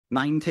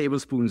9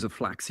 tablespoons of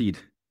flaxseed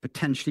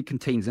potentially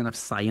contains enough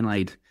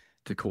cyanide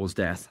to cause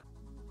death.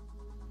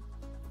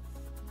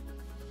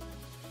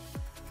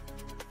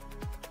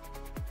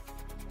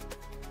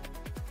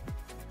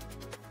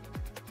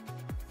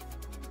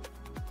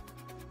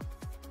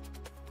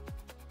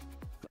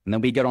 And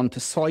then we get on to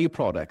soy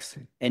products,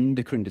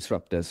 endocrine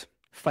disruptors,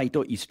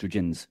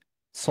 phytoestrogens,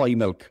 soy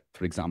milk,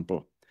 for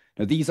example.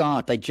 Now, these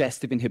are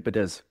digestive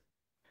inhibitors.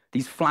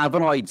 These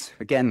flavonoids,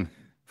 again,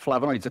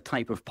 flavonoids are a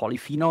type of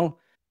polyphenol.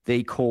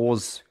 They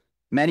cause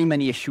many,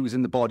 many issues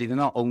in the body. They're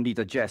not only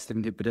digestive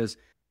inhibitors.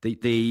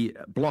 They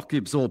block the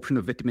absorption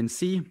of vitamin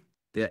C.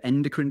 They're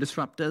endocrine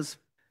disruptors.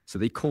 So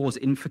they cause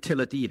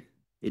infertility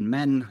in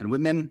men and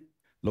women,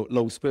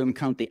 low sperm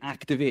count. They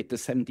activate the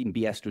 17B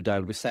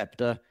estradiol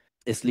receptor.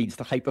 This leads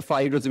to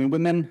hyperthyroidism in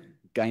women,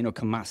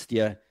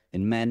 gynecomastia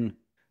in men.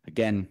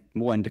 Again,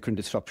 more endocrine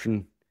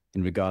disruption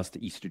in regards to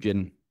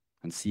estrogen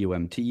and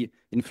COMT.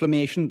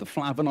 Inflammation, the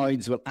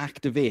flavonoids will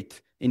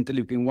activate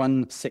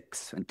interleukin-1,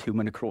 6, and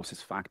tumor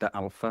necrosis factor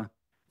alpha.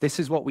 This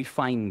is what we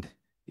find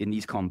in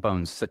these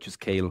compounds, such as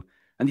kale.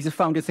 And these are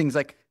found in things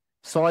like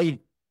soy,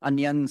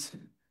 onions,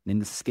 and in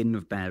the skin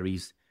of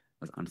berries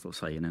as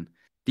anthocyanin.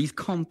 These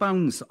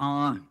compounds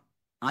are,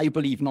 I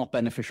believe, not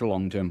beneficial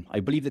long-term. I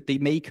believe that they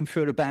may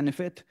confer a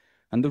benefit.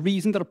 And the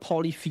reason that a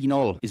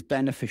polyphenol is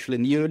beneficial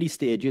in the early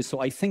stages, so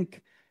I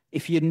think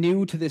if you're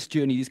new to this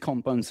journey, these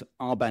compounds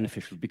are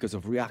beneficial because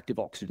of reactive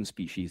oxygen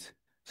species.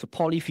 So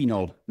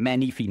polyphenol,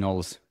 many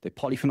phenols, they're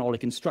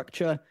polyphenolic in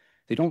structure.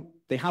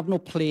 They have no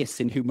place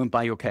in human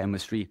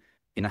biochemistry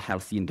in a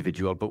healthy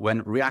individual. But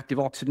when reactive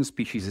oxygen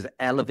species is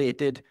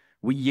elevated,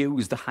 we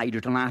use the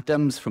hydrogen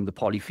atoms from the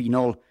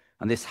polyphenol,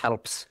 and this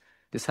helps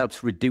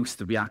reduce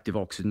the reactive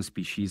oxygen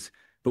species.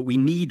 But we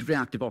need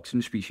reactive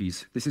oxygen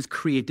species. This is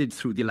created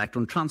through the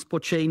electron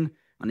transport chain,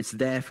 and it's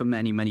there for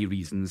many, many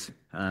reasons.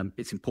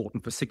 It's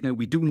important for signal.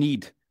 We do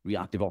need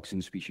reactive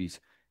oxygen species.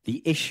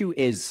 The issue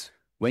is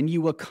when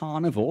you are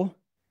carnivore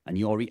and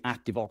your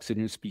reactive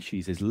oxygen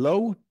species is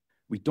low,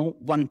 we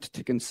don't want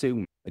to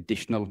consume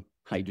additional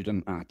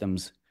hydrogen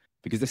atoms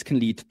because this can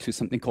lead to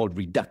something called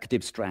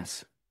reductive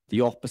stress, the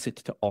opposite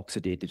to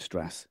oxidative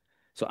stress.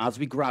 So as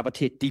we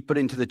gravitate deeper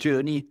into the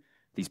journey,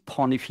 these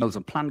polyphenols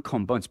and plant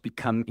compounds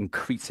become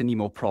increasingly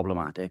more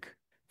problematic.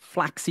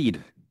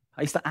 Flaxseed.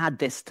 I used to add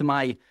this to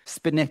my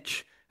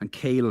spinach and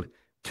kale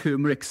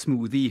turmeric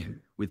smoothie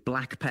with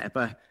black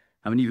pepper.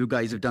 How many of you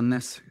guys have done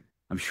this?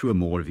 I'm sure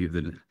more of you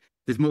than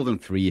there's more than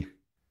 3.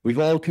 We've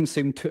all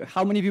consumed.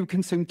 How many of you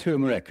consume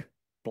turmeric?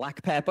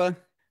 Black pepper.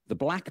 The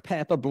black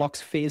pepper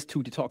blocks phase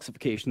 2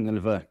 detoxification in the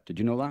liver. Did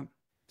you know that?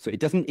 So it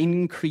doesn't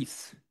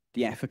increase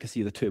the efficacy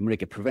of the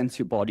turmeric. It prevents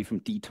your body from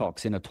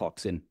detoxing a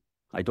toxin.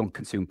 I don't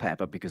consume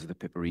pepper because of the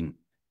piperine.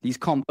 These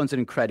compounds are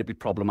incredibly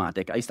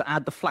problematic. I used to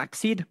add the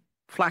flaxseed.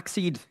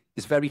 Flaxseed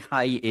is very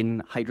high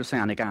in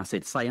hydrocyanic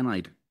acid,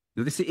 cyanide.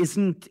 Now, this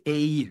isn't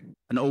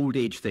an old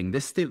age thing.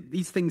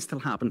 These things still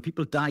happen.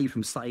 People die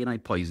from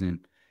cyanide poisoning.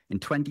 In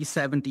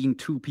 2017,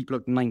 2 people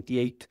at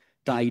 98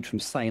 died from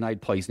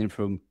cyanide poisoning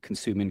from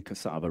consuming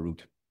cassava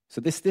root.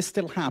 So this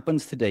still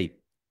happens today.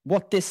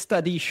 What this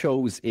study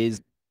shows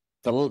is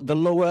the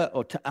lower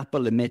or to upper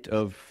limit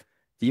of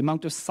the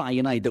amount of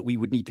cyanide that we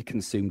would need to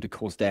consume to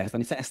cause death.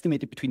 And it's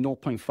estimated between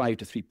 0.5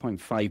 to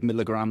 3.5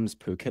 milligrams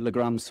per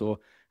kilogram. So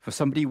for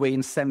somebody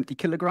weighing 70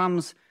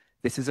 kilograms,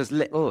 this is as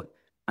little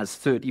as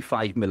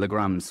 35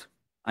 milligrams.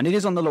 And it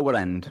is on the lower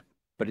end,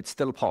 but it's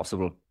still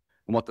possible.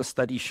 And what the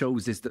study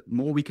shows is that the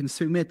more we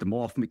consume it, the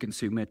more often we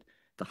consume it,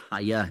 the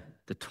higher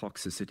the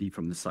toxicity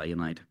from the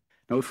cyanide.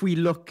 Now, if we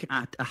look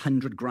at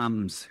 100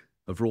 grams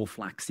of raw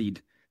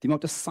flaxseed, the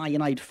amount of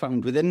cyanide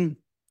found within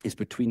is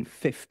between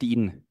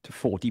 15 to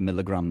 40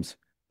 milligrams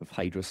of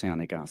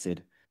hydrocyanic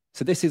acid.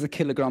 So this is a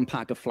kilogram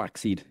pack of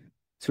flaxseed.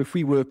 So if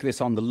we work this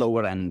on the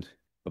lower end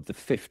of the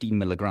 15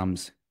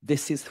 milligrams,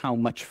 this is how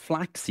much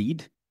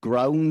flaxseed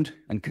ground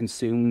and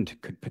consumed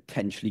could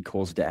potentially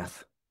cause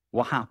death.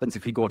 What happens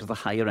if we go to the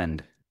higher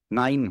end?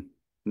 9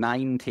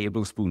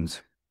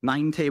 tablespoons.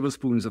 9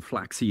 tablespoons of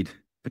flaxseed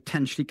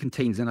potentially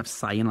contains enough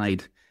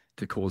cyanide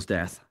to cause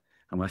death.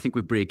 And I think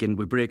we're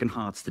breaking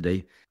hearts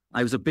today.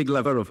 I was a big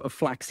lover of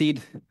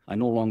flaxseed. I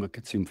no longer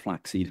consume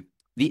flaxseed.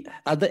 The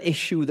other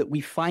issue that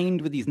we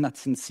find with these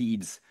nuts and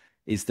seeds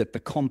is that the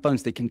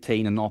compounds they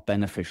contain are not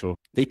beneficial.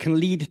 They can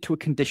lead to a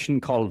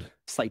condition called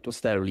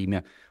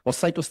cytosterolemia. Well,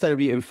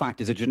 cytosterolemia, in fact,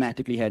 is a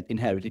genetically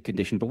inherited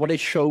condition. But what it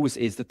shows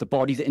is that the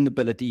body's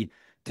inability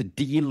to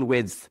deal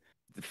with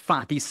the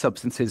fatty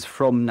substances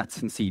from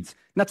nuts and seeds.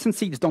 Nuts and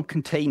seeds don't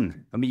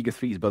contain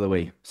omega-3s, by the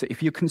way. So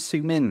if you're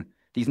consuming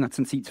these nuts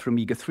and seeds for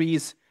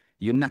omega-3s,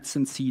 your nuts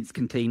and seeds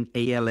contain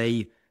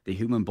ALA. The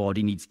human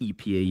body needs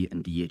EPA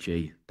and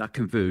DHA. That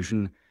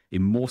conversion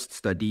in most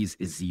studies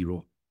is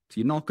 0. So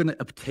you're not going to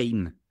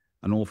obtain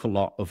an awful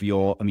lot of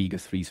your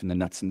omega-3s from the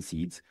nuts and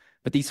seeds.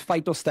 But these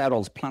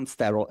phytosterols, plant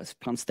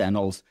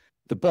stenols,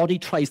 the body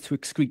tries to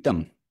excrete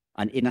them.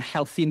 And in a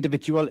healthy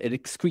individual, it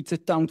excretes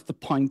it down to the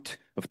point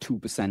of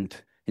 2%.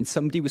 In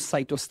somebody with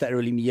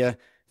cytosterolemia,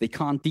 they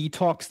can't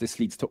detox. This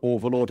leads to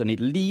overload, and it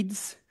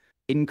leads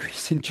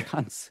increasing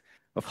chance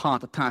of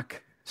heart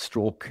attack,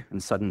 stroke,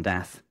 and sudden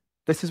death.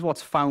 This is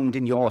what's found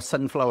in your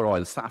sunflower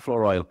oil,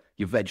 safflower oil,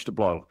 your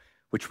vegetable oil,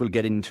 which we'll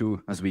get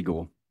into as we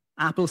go.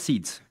 Apple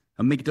seeds,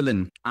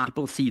 amygdalin.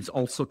 Apple seeds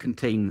also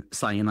contain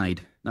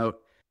cyanide. Now,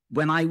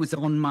 when I was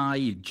on my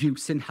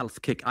juicing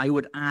health kick, I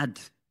would add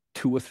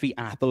 2 or 3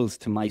 apples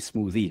to my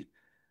smoothie.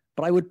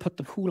 But I would put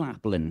the whole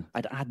apple in.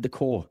 I'd add the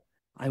core.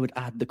 I would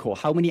add the core.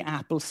 How many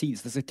apple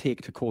seeds does it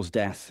take to cause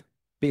death?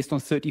 Based on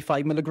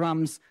 35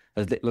 milligrams,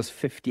 as little as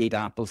 58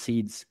 apple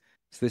seeds.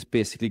 So this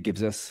basically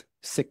gives us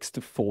 6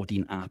 to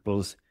 14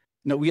 apples.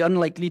 Now, we're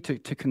unlikely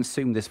to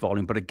consume this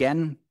volume, but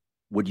again,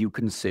 would you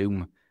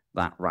consume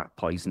that rat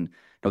poison?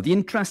 Now, the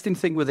interesting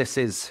thing with this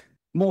is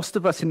most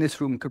of us in this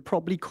room could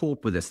probably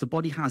cope with this. The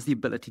body has the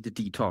ability to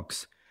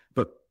detox.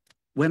 But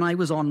when I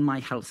was on my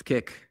health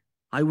kick,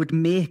 I would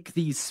make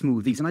these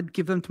smoothies and I'd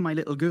give them to my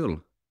little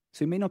girl.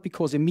 So it may not be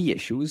causing me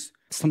issues.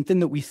 Something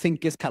that we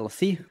think is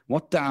healthy.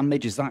 What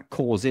damage is that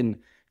causing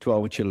to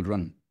our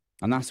children?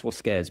 And that's what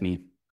scares me.